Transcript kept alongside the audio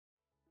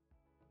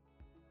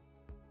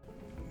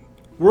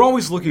We're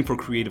always looking for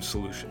creative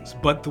solutions,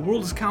 but the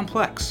world is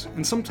complex,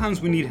 and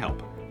sometimes we need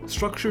help.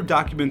 Structured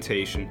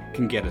documentation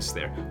can get us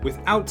there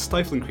without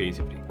stifling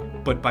creativity,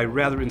 but by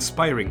rather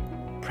inspiring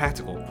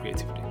practical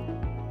creativity.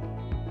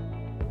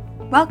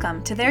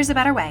 Welcome to There's a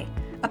Better Way,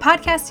 a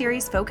podcast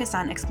series focused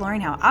on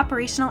exploring how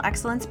operational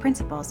excellence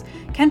principles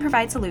can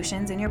provide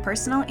solutions in your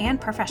personal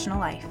and professional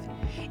life.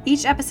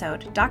 Each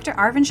episode, Dr.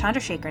 Arvind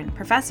Chandrasekaran,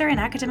 professor and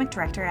academic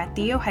director at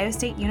The Ohio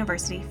State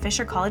University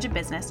Fisher College of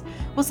Business,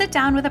 will sit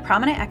down with a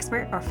prominent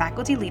expert or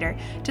faculty leader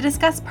to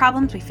discuss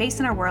problems we face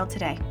in our world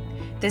today.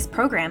 This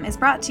program is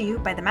brought to you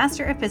by the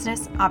Master of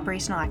Business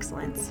Operational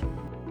Excellence.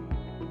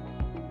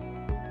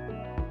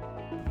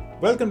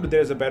 Welcome to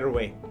There's a Better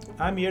Way.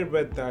 I'm here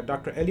with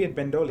Dr. Elliot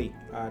Bendoli,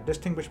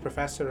 Distinguished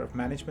Professor of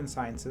Management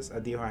Sciences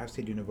at The Ohio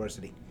State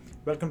University.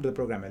 Welcome to the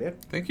program, Elliot.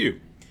 Thank you.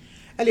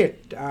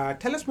 Elliot,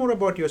 tell us more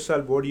about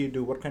yourself. What do you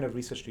do? What kind of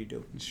research do you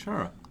do?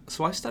 Sure.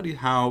 So I study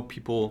how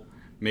people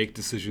make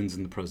decisions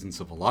in the presence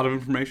of a lot of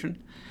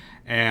information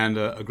and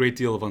a great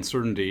deal of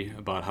uncertainty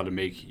about how to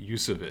make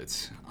use of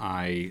it.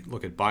 I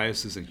look at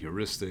biases and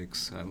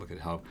heuristics. I look at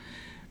how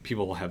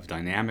people have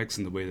dynamics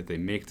in the way that they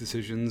make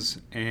decisions.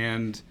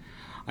 And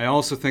I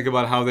also think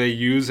about how they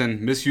use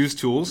and misuse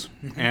tools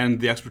and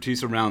the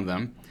expertise around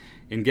them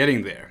in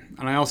getting there.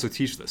 And I also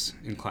teach this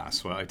in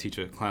class. So I teach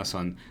a class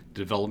on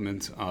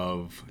development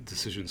of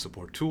decision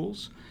support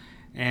tools.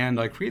 And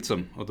I create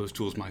some of those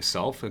tools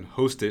myself and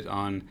host it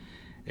on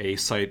a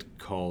site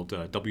called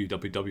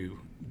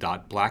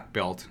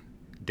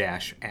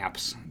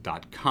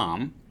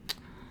www.blackbelt-apps.com,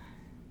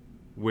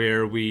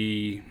 where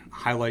we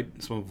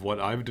highlight some of what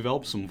I've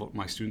developed, some of what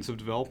my students have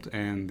developed,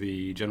 and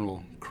the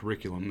general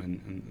curriculum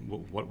and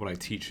what I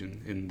teach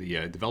in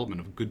the development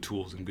of good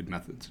tools and good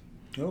methods.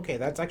 Okay,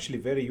 that's actually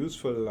very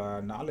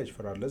useful knowledge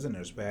for our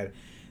listeners, where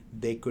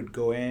they could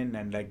go in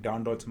and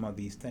download some of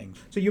these things.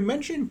 So you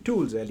mentioned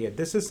tools, Elliot.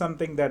 This is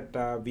something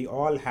that we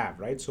all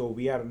have, right? So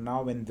we are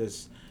now in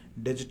this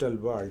digital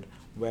world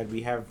where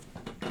we have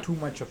too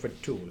much of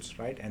it tools,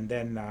 right? And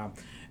then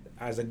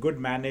as a good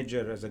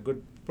manager, as a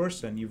good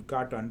person, you've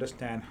got to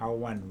understand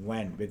how and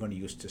when we're going to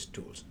use these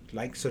tools.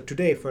 So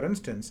today, for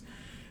instance,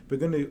 we're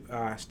going to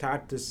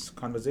start this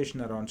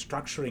conversation around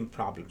structuring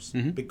problems,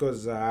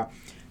 because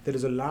there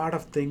is a lot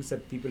of things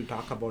that people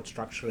talk about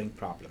structuring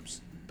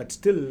problems, but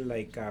still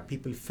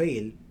people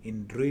fail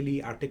in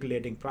really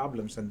articulating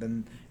problems,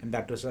 and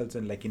that results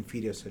in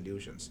inferior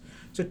solutions.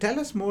 So tell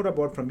us more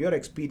about, from your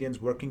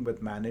experience working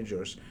with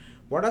managers,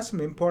 what are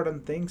some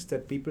important things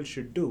that people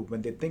should do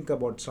when they think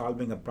about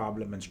solving a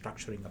problem and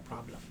structuring a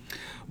problem?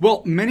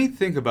 Well, many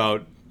think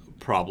about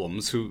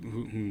problems,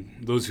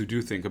 those who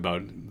do think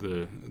about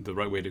the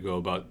right way to go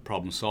about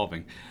problem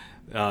solving,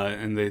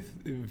 and they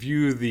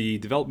view the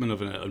development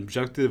of an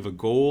objective, a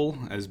goal,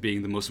 as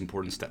being the most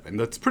important step. And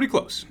that's pretty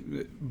close.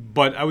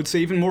 But I would say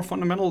even more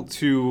fundamental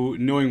to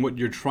knowing what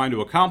you're trying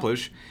to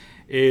accomplish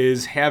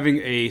is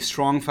having a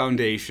strong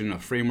foundation, a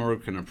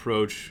framework, an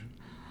approach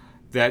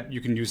that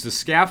you can use to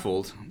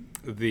scaffold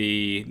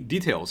the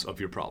details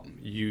of your problem.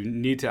 You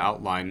need to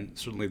outline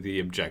certainly the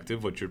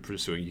objective, what you're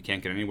pursuing. You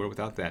can't get anywhere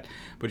without that.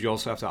 But you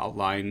also have to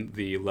outline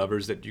the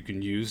levers that you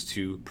can use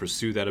to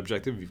pursue that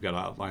objective. You've got to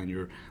outline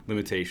your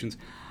limitations.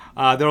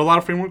 There are a lot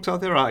of frameworks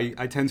out there.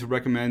 I tend to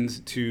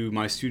recommend to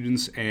my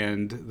students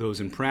and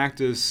those in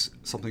practice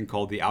something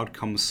called the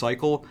outcome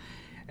cycle,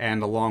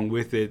 and along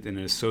with it an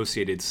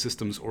associated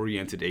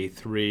systems-oriented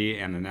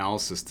A3 and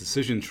analysis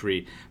decision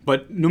tree.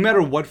 But no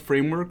matter what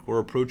framework or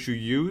approach you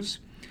use,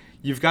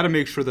 you've got to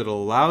make sure that it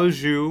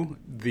allows you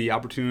the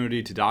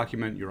opportunity to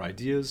document your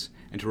ideas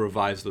and to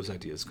revise those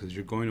ideas, because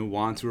you're going to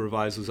want to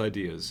revise those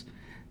ideas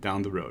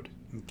down the road.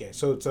 Okay,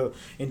 so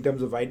in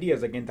terms of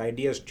ideas, again, the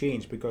ideas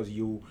change because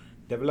you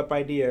develop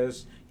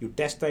ideas, you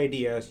test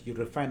ideas, you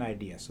refine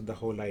ideas, so the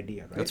whole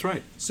idea, right? That's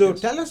right. So yes.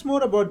 Tell us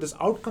more about this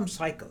outcome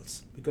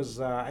cycles, because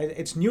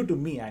it's new to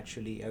me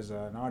actually as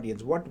an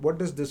audience. What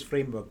does this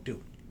framework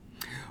do?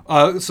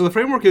 So the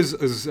framework is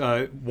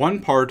one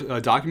part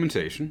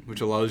documentation,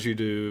 which allows you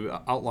to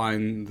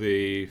outline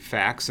the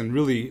facts and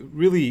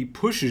really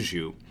pushes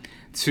you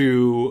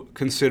to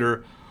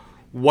consider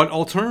what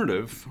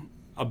alternative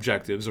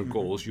objectives or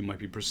goals you might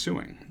be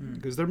pursuing.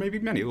 Because there may be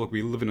many. Look,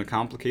 we live in a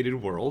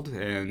complicated world,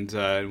 and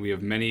we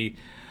have many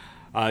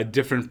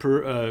different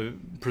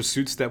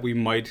pursuits that we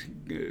might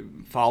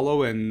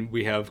follow, and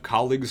we have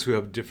colleagues who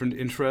have different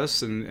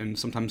interests and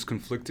sometimes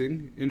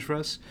conflicting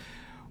interests.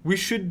 We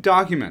should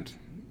document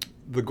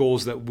the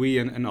goals that we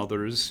and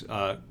others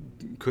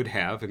could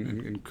have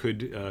and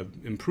could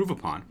improve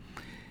upon.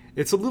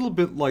 It's a little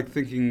bit like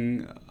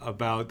thinking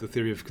about the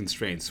theory of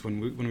constraints.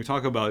 When we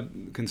talk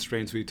about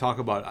constraints, we talk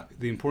about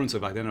the importance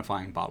of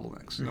identifying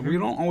bottlenecks. Now, we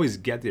don't always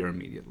get there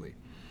immediately,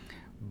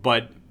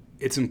 but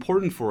it's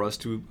important for us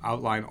to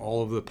outline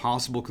all of the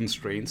possible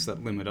constraints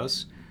that limit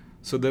us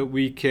so that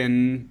we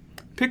can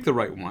pick the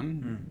right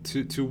one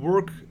to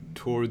work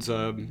towards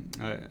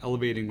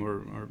elevating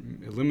or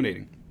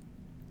eliminating.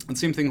 And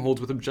same thing holds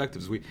with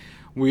objectives.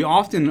 We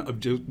often,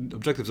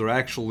 objectives are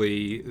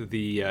actually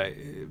the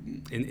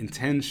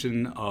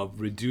intention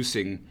of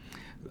reducing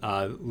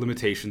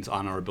limitations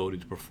on our ability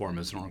to perform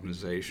as an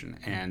organization,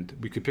 and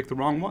we could pick the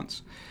wrong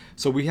ones.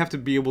 So we have to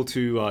be able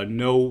to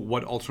know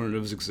what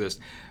alternatives exist.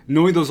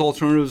 Knowing those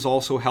alternatives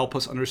also help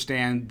us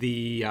understand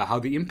how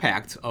the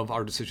impact of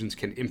our decisions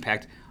can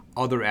impact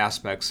other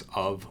aspects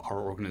of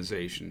our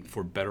organization,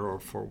 for better or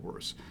for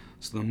worse.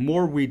 So the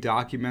more we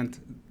document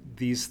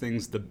these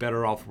things, the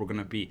better off we're going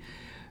to be.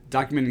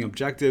 Documenting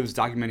objectives,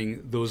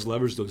 documenting those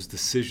levers, those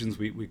decisions,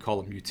 we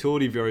call them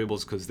utility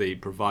variables because they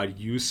provide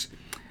use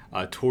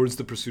towards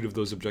the pursuit of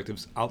those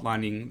objectives,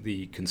 outlining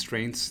the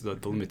constraints, the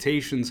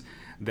limitations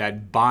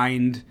that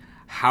bind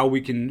how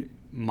we can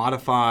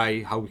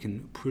modify, how we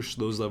can push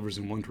those levers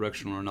in one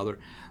direction or another,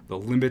 the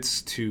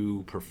limits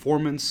to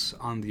performance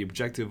on the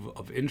objective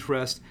of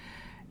interest.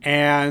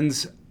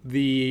 And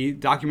the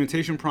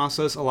documentation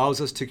process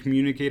allows us to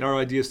communicate our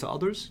ideas to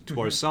others, to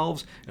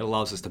ourselves. It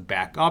allows us to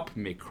back up,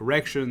 make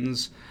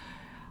corrections.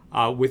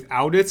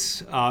 Without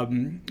it,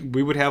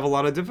 we would have a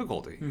lot of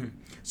difficulty.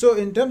 So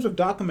in terms of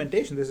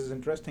documentation, this is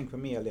interesting for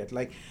me, Elliot.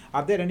 Like,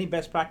 are there any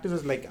best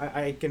practices? Like,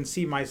 I can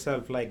see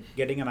myself like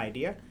getting an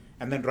idea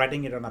and then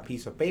writing it on a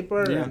piece of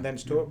paper and then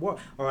store,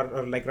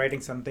 or like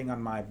writing something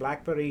on my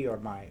BlackBerry or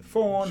my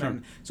phone. Sure.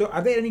 And so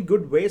are there any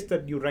good ways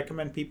that you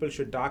recommend people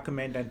should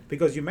document? And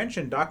because you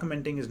mentioned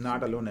documenting is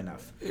not alone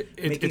enough.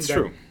 It's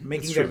true.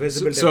 Making it's that true.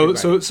 visible to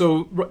everybody.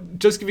 So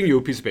just giving you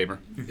a piece of paper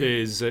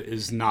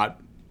is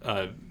not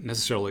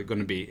necessarily going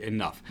to be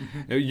enough.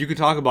 Now, you could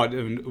talk about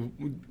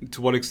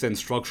to what extent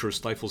structure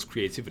stifles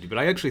creativity, but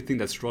I actually think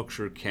that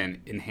structure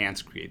can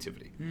enhance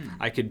creativity.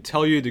 I could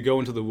tell you to go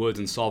into the woods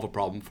and solve a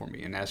problem for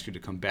me and ask you to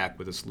come back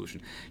with a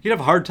solution. You'd have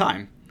a hard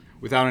time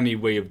without any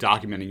way of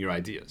documenting your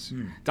ideas.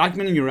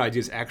 Documenting your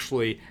ideas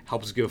actually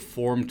helps give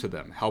form to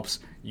them, helps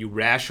you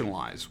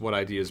rationalize what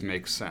ideas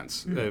make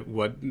sense,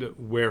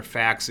 where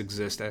facts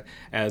exist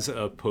as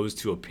opposed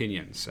to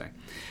opinions, say.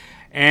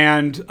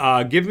 And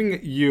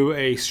giving you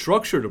a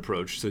structured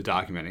approach to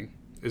documenting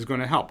is going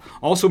to help.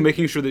 Also,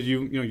 making sure that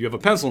you have a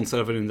pencil instead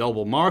of an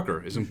indelible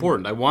marker is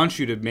important. I want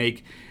you to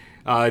make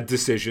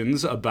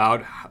decisions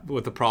about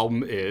what the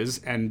problem is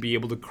and be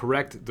able to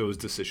correct those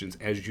decisions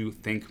as you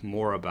think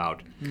more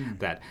about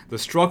that. The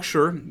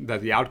structure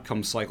that the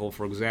outcome cycle,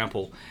 for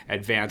example,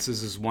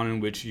 advances is one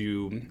in which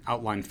you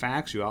outline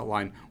facts, you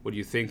outline what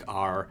you think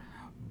are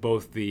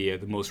both the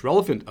most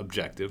relevant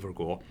objective or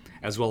goal,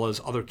 as well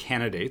as other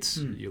candidates.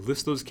 You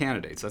list those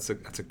candidates. That's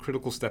a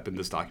critical step in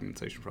this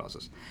documentation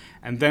process.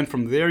 And then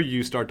from there,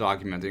 you start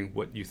documenting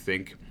what you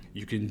think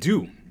you can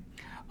do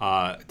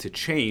to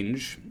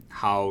change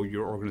how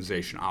your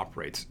organization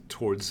operates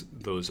towards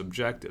those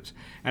objectives.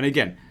 And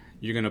again,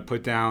 you're going to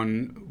put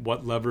down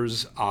what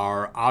levers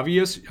are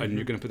obvious, and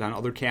you're going to put down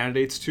other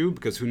candidates too,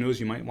 because who knows,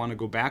 you might want to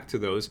go back to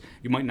those.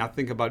 You might not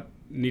think about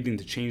needing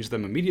to change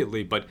them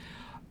immediately, but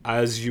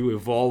as you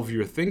evolve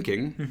your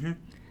thinking,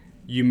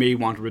 you may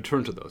want to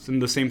return to those. And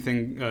the same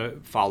thing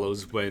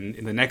follows when,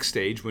 in the next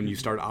stage, when you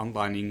start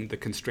outlining the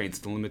constraints,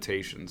 the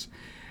limitations,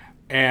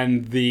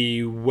 and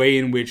the way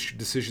in which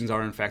decisions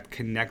are in fact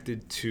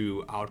connected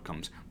to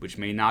outcomes, which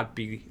may not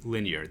be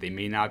linear. They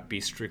may not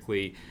be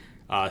strictly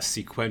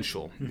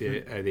sequential.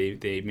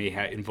 They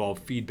may involve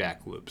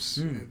feedback loops.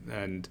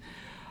 And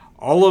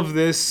all of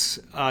this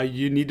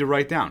you need to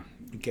write down.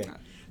 Okay.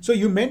 So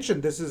you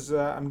mentioned, this is,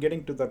 I'm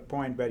getting to that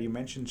point where you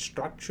mentioned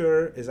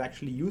structure is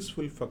actually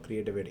useful for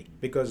creativity,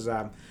 because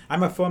I'm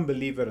a firm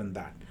believer in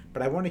that.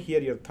 But I want to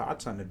hear your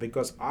thoughts on it,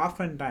 because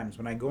oftentimes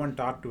when I go and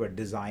talk to a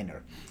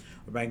designer,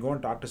 when I go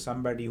and talk to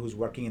somebody who's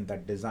working in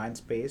that design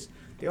space,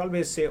 they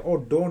always say, oh,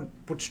 don't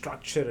put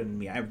structure in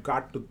me. I've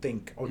got to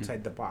think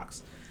outside the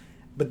box.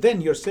 But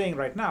then you're saying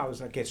right now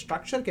is, okay,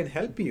 structure can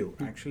help you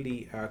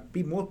actually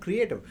be more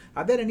creative.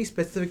 Are there any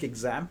specific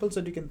examples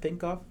that you can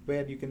think of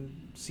where you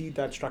can see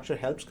that structure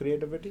helps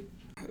creativity?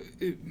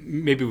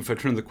 Maybe if I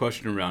turn the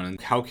question around,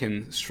 and how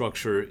can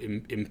structure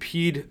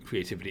impede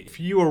creativity? If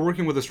you are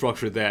working with a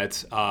structure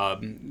that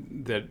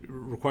that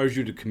requires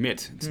you to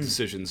commit to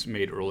decisions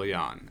made early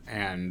on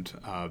and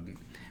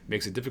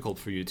makes it difficult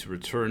for you to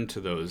return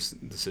to those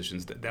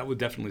decisions, that would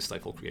definitely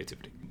stifle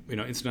creativity.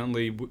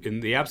 Incidentally,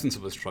 in the absence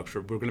of a structure,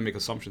 we're going to make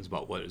assumptions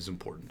about what is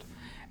important.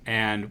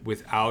 And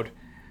without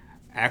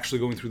actually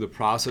going through the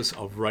process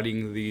of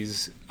writing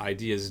these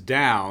ideas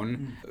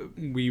down,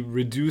 we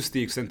reduce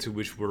the extent to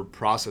which we're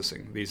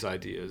processing these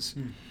ideas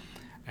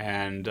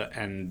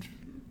and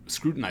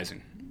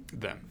scrutinizing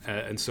them.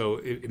 And so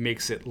it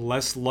makes it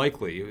less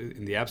likely,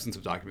 in the absence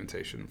of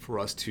documentation, for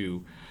us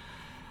to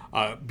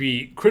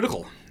be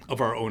critical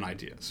of our own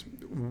ideas.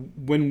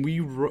 When we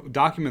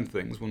document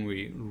things, when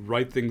we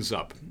write things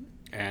up,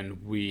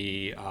 and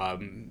we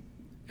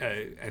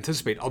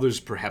anticipate others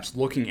perhaps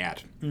looking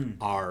at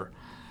our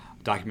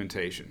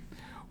documentation,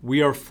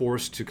 we are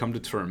forced to come to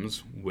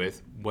terms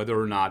with whether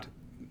or not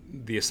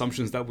the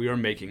assumptions that we are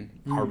making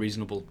are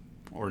reasonable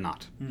or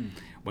not.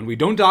 When we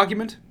don't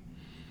document,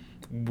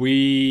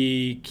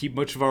 we keep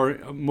most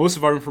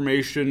of our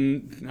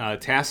information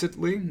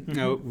tacitly.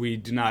 We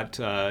do not.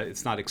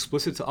 It's not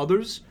explicit to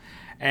others,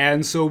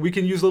 And so we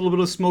can use a little bit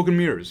of smoke and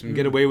mirrors and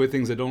get away with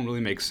things that don't really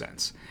make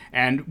sense.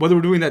 And whether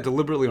we're doing that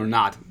deliberately or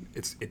not,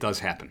 it does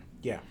happen.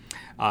 Yeah.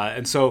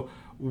 And so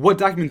what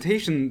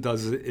documentation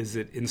does is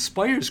it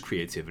inspires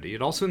creativity.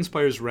 It also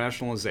inspires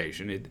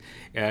rationalization.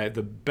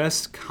 The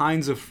best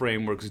kinds of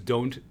frameworks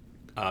don't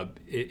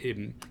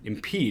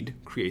impede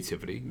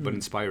creativity, but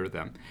inspire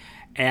them.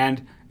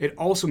 And it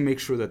also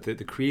makes sure that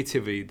the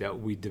creativity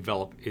that we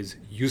develop is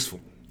useful.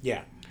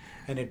 Yeah,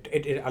 and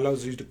it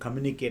allows you to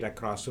communicate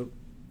across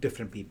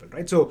different people,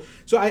 right? So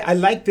I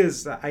like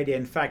this idea.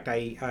 In fact,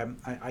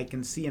 I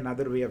can see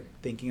another way of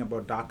thinking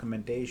about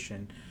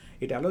documentation.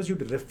 It allows you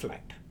to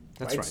reflect.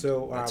 That's right.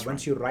 So That's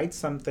once right. you write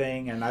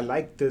something, and I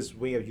like this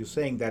way of you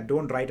saying that,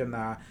 don't write on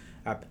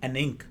an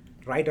ink,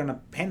 write on a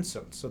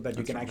pencil so that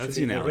you can right. That's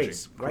actually the analogy.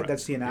 erase. Right. Correct.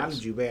 That's the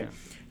analogy Yes. where Yeah.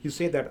 you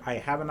say that I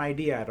have an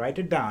idea, I write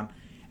it down,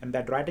 and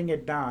that writing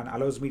it down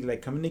allows me to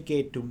like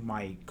communicate to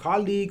my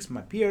colleagues,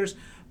 my peers,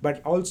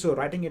 but also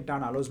writing it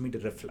down allows me to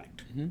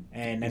reflect.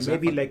 And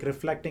Exactly. maybe like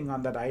reflecting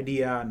on that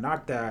idea,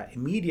 not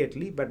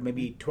immediately, but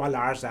maybe 12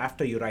 hours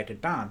after you write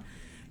it down,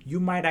 you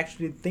might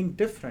actually think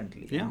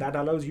differently. Yeah. That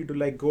allows you to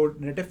like go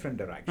in a different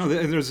direction. No,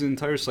 there's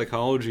entire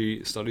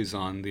psychology studies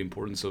on the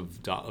importance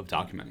of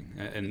documenting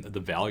and the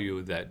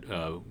value that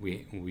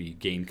we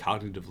gain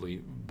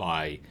cognitively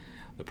by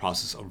the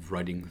process of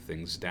writing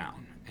things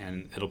down.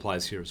 And it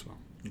applies here as well.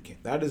 Okay,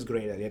 that is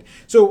great, Elliot.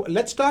 So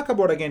let's talk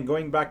about, again,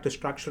 going back to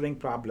structuring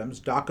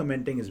problems.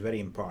 Documenting is very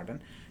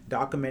important.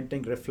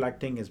 Documenting,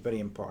 reflecting is very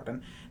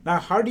important. Now,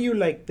 how do you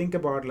like think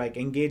about like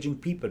engaging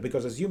people?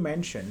 Because as you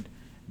mentioned,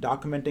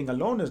 documenting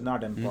alone is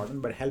not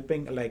important, but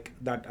helping like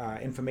that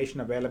information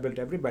available to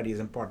everybody is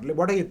important.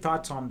 What are your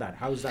thoughts on that?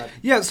 How's that?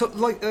 Yeah, so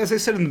like as I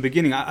said in the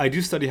beginning, I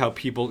do study how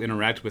people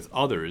interact with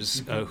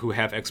others who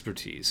have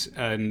expertise,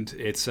 and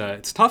it's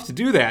tough to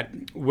do that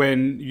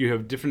when you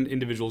have different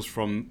individuals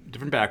from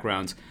different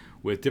backgrounds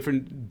with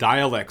different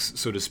dialects,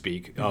 so to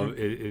speak,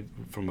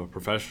 from a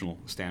professional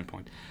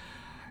standpoint.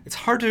 It's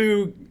hard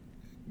to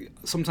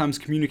sometimes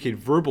communicate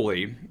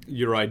verbally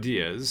your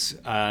ideas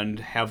and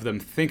have them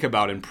think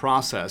about and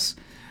process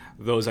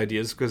those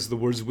ideas, because the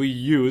words we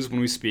use when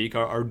we speak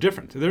are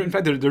different. In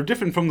fact, they're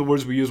different from the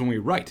words we use when we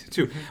write,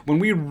 too. When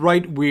we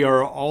write, we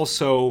are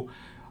also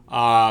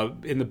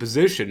in the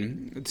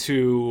position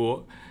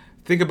to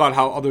think about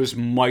how others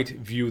might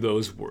view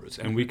those words.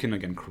 And we can,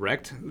 again,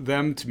 correct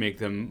them to make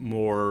them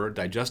more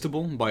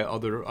digestible by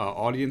other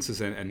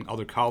audiences and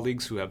other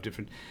colleagues who have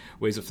different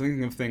ways of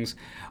thinking of things.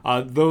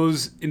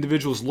 Those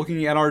individuals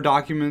looking at our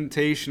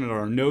documentation and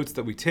our notes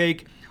that we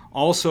take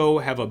also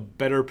have a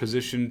better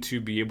position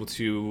to be able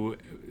to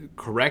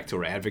correct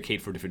or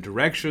advocate for different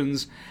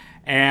directions.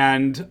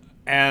 And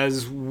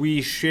as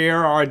we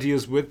share our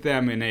ideas with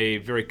them in a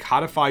very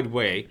codified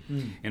way,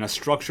 in a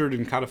structured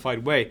and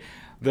codified way,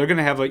 they're going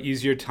to have an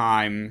easier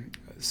time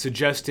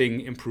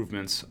suggesting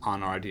improvements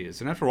on our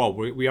ideas. And after all,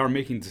 we are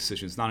making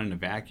decisions not in a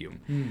vacuum.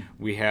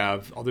 We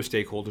have other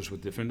stakeholders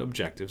with different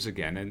objectives,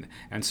 again,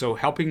 and so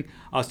helping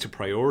us to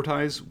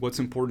prioritize what's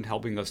important,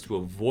 helping us to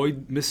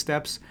avoid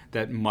missteps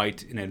that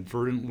might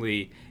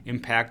inadvertently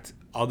impact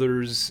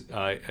others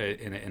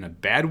in a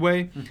bad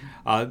way.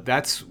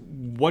 That's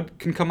what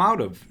can come out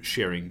of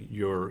sharing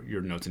your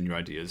notes and your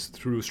ideas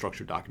through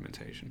structured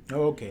documentation.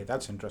 Okay,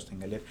 that's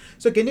interesting, Elliot.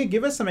 So can you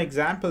give us some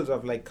examples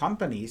of like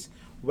companies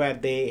where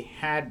they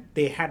had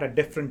a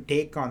different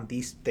take on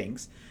these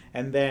things,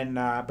 and then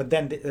but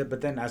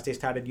then as they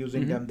started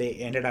using them, they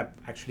ended up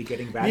actually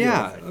getting value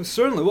out of it? Yeah,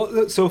 certainly.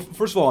 Well, so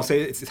first of all, I'll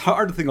say it's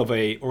hard to think of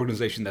a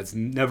organization that's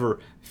never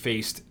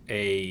faced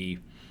a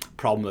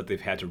problem that they've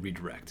had to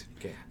redirect.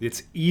 Okay.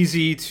 It's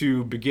easy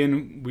to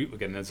begin.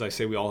 Again, as I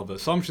say, we all have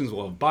assumptions,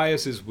 we'll have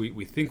biases.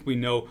 We think we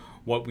know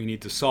what we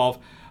need to solve,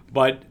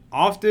 but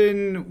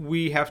often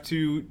we have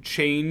to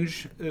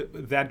change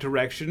that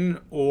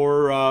direction,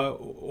 or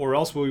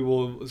else we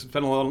will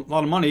spend a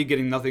lot of money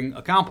getting nothing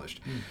accomplished.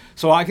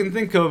 So I can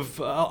think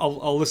of,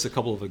 I'll list a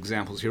couple of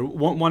examples here.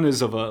 One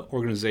is of an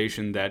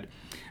organization that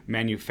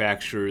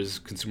manufactures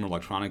consumer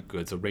electronic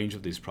goods, a range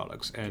of these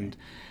products, and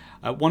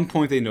at one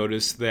point, they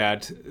noticed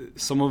that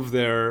one of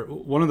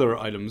their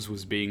items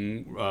was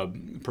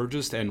being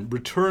purchased and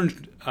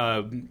returned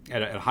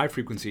at a high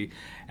frequency,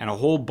 and a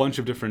whole bunch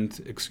of different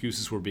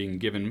excuses were being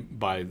given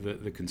by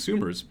the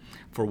consumers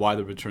for why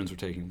the returns were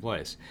taking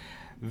place.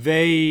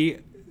 They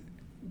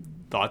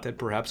thought that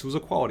perhaps it was a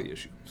quality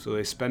issue, so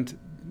they spent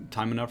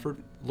time and effort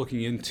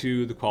looking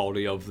into the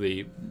quality of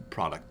the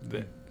product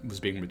that was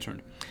being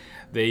returned.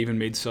 They even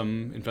made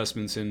some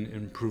investments in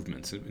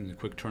improvements in the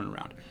quick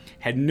turnaround.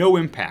 Had no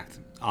impact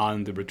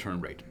on the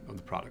return rate of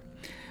the product.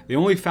 They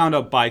only found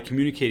out by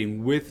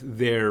communicating with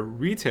their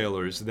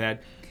retailers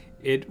that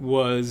it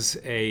was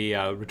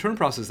a return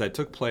process that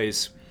took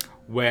place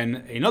when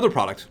another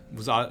product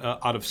was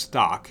out of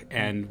stock,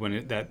 and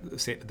when that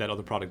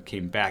other product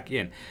came back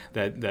in,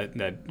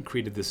 that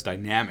created this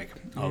dynamic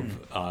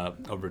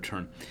of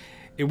return.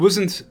 It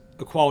wasn't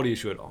a quality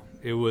issue at all.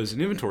 It was an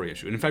inventory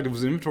issue. And in fact, it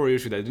was an inventory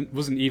issue that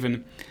wasn't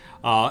even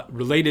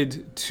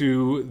related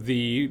to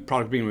the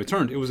product being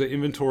returned. It was an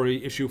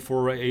inventory issue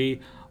for a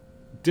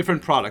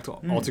different product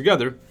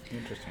altogether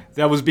Interesting.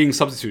 that was being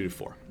substituted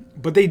for.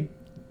 But they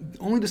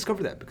only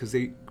discovered that because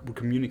they were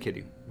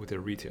communicating with their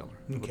retailer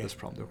with this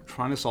problem. They were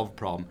trying to solve a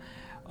problem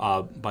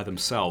by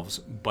themselves,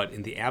 but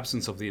in the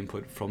absence of the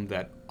input from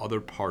that other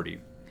party,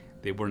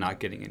 they were not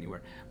getting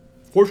anywhere.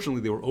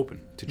 Fortunately, they were open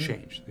to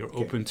change. They were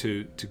open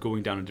to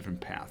going down a different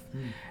path.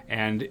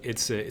 And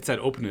it's that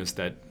openness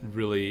that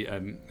really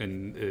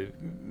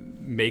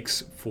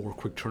makes for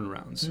quick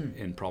turnarounds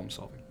in problem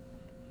solving.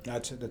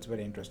 That's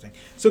very interesting.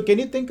 So can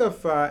you think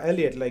of,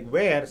 Elliot, like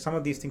where some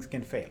of these things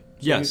can fail? So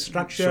Yes,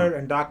 structure sure.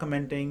 and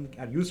documenting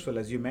are useful,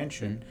 as you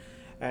mentioned.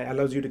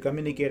 Allows you to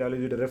communicate, allows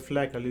you to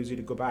reflect, allows you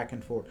to go back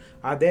and forth.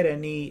 Are there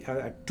any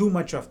too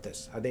much of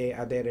this? Are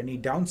there any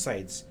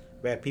downsides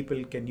where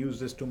people can use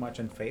this too much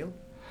and fail?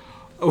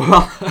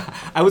 Well,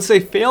 I would say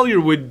failure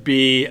would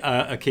be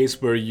a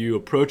case where you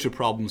approach a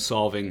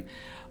problem-solving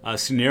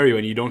scenario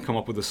and you don't come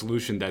up with a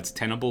solution that's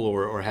tenable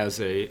or has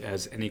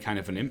any kind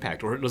of an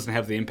impact, or it doesn't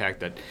have the impact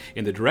that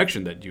in the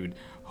direction that you'd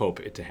hope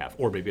it to have,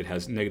 or maybe it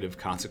has negative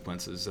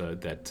consequences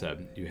that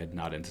you had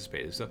not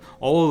anticipated. So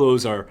all of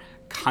those are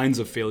kinds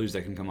of failures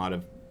that can come out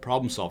of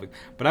problem solving.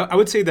 But I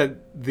would say that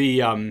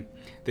the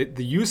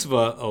use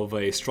of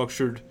a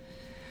structured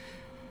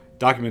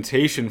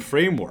documentation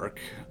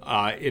framework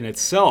in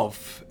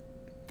itself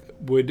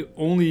would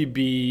only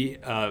be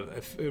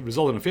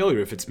result in a failure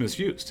if it's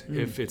misused,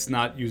 if it's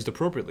not used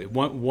appropriately.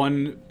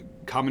 One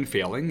common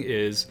failing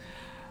is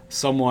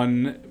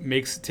someone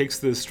takes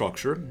the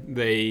structure,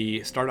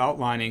 they start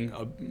outlining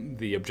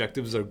the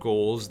objectives or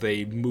goals,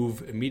 they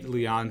move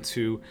immediately on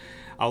to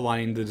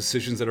outlining the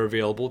decisions that are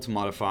available to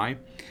modify,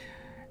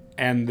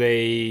 and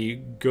they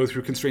go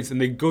through constraints,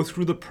 and they go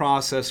through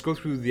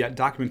the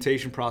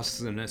documentation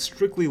process in a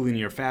strictly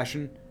linear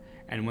fashion,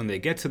 and when they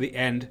get to the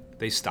end,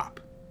 they stop.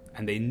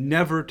 And they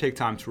never take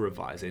time to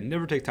revise. They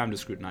never take time to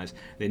scrutinize.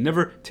 They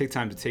never take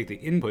time to take the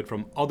input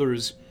from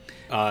others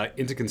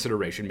into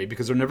consideration, maybe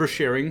because they're never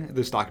sharing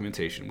this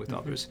documentation with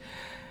others.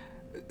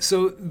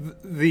 So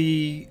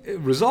the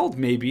result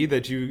may be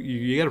that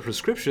you get a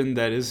prescription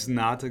that is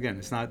not, again,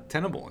 it's not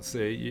tenable.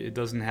 It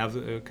doesn't have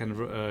a kind of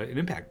an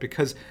impact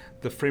because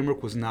the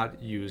framework was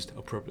not used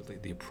appropriately.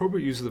 The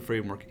appropriate use of the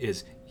framework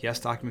is, yes,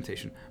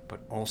 documentation, but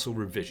also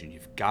revision.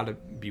 You've got to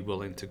be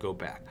willing to go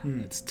back.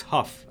 It's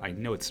tough. I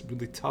know it's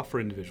really tough for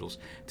individuals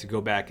to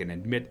go back and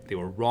admit they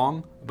were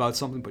wrong about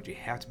something, but you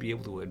have to be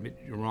able to admit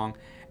you're wrong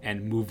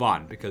and move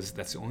on, because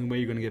that's the only way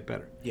you're going to get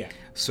better. Yeah.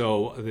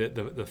 So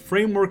the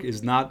framework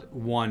is not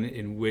one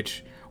in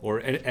which,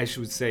 or I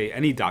should say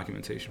any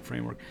documentation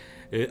framework,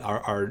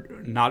 are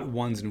not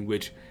ones in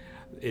which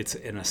it's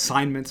an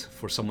assignment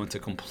for someone to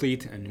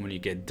complete, and when you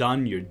get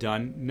done, you're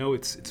done. No,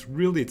 it's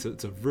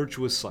a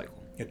virtuous cycle.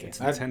 Okay.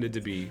 It's intended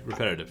to be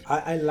repetitive.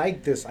 I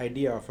like this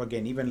idea of,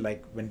 again, even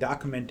like when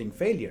documenting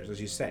failures, as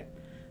you said,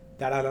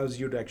 that allows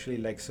you to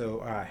actually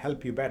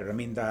help you better. I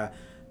mean,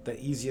 the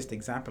easiest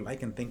example I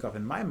can think of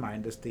in my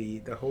mind is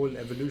the whole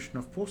evolution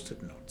of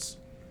Post-it notes.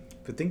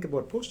 If you think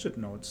about Post-it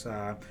notes,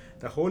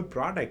 the whole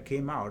product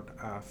came out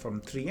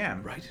from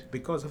 3M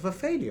because of a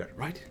failure.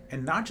 Right.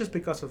 And not just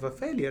because of a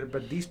failure,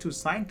 but these two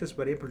scientists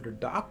were able to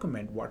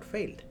document what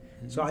failed.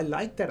 So I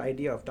like that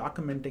idea of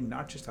documenting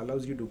not just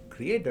allows you to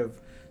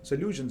creative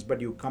solutions,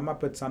 but you come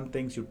up with some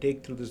things, you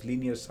take through this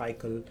linear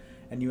cycle,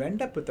 and you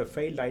end up with a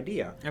failed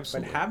idea.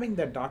 Absolutely. But having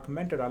that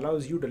documented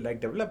allows you to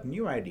develop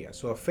new ideas.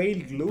 So a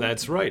failed loop.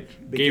 That's right.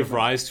 Gave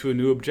rise to a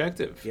new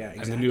objective. Yeah,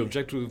 exactly. And the new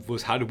objective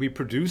was, how do we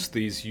produce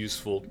these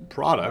useful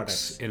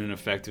products in an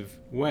effective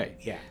way?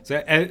 Yeah. So,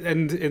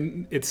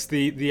 and it's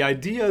the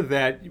idea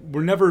that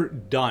we're never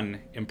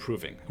done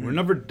improving. We're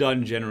never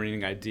done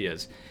generating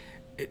ideas.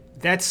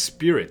 That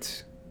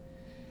spirit,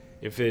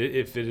 if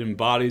it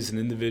embodies an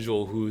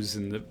individual who's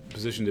in the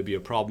position to be a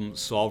problem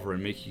solver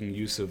and making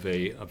use of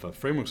a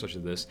framework such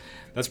as this,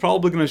 that's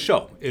probably going to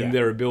show in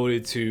their ability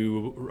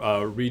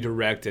to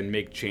redirect and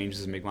make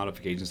changes and make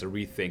modifications, to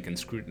rethink and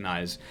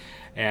scrutinize,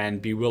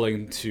 and be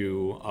willing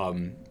to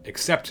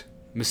accept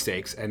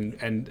mistakes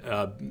and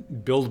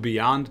build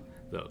beyond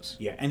those.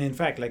 Yeah, and in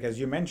fact, like as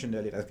you mentioned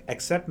earlier,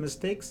 accept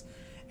mistakes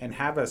and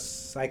have a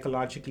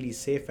psychologically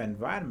safe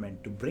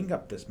environment to bring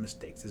up these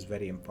mistakes is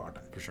very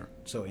important. For sure.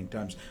 So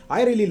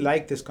I really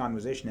like this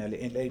conversation.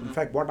 In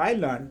fact, what I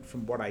learned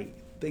from what I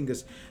think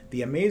is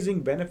the amazing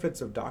benefits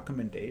of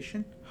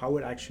documentation, how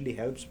it actually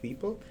helps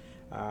people,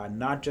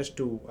 not just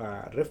to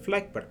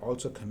reflect, but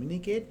also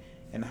communicate,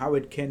 and how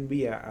it can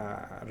be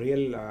a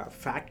real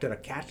factor, a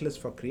catalyst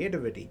for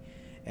creativity,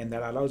 and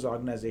that allows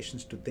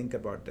organizations to think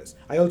about this.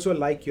 I also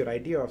like your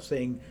idea of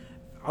saying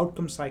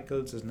outcome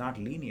cycles is not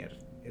linear.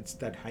 It's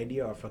that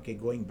idea of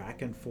going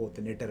back and forth,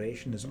 and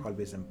iteration is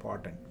always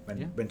important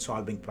when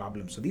solving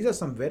problems. So these are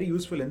some very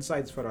useful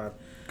insights for our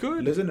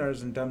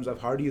listeners in terms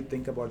of how do you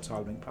think about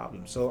solving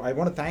problems. So I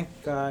want to thank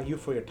you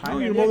for your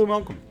time. You're more than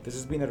welcome. This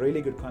has been a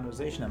really good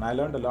conversation, and I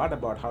learned a lot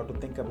about how to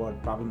think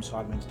about problem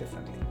solving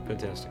differently.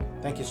 Fantastic.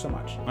 Thank you so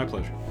much. My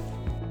pleasure.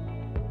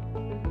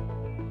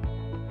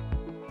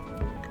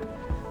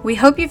 We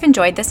hope you've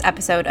enjoyed this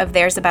episode of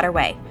There's a Better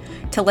Way.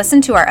 To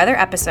listen to our other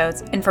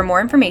episodes and for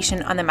more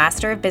information on the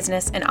Master of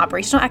Business and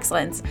Operational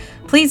Excellence,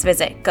 please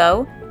visit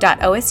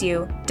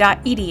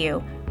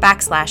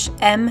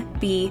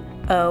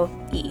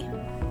go.osu.edu/MBOE.